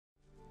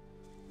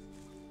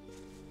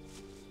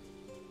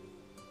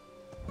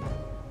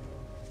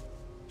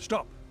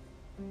Stop.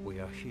 We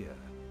are here.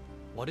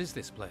 What is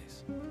this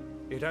place?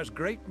 It has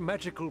great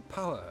magical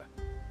power.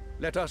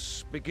 Let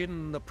us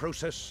begin the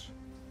process.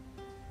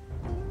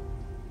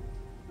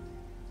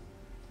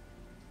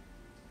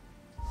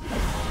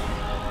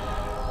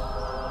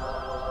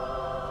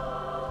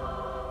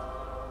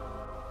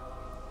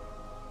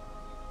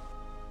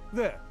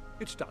 There,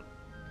 it's done.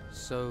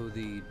 So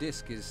the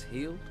disc is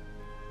healed?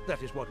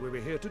 That is what we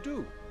were here to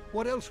do.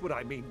 What else would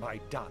I mean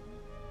by done?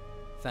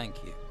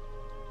 Thank you.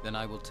 Then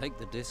I will take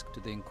the disc to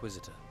the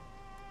Inquisitor.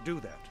 Do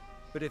that.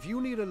 But if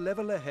you need a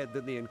leveler head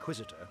than the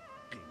Inquisitor...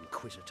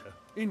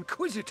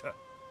 Inquisitor!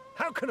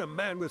 How can a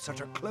man with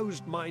such a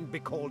closed mind be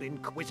called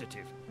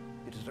inquisitive?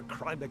 It is a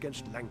crime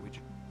against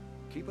language.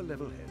 Keep a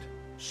level head.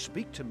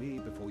 Speak to me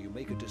before you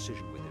make a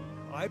decision with him.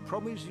 I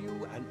promise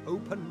you an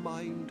open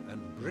mind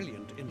and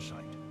brilliant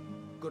insight.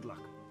 Good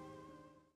luck.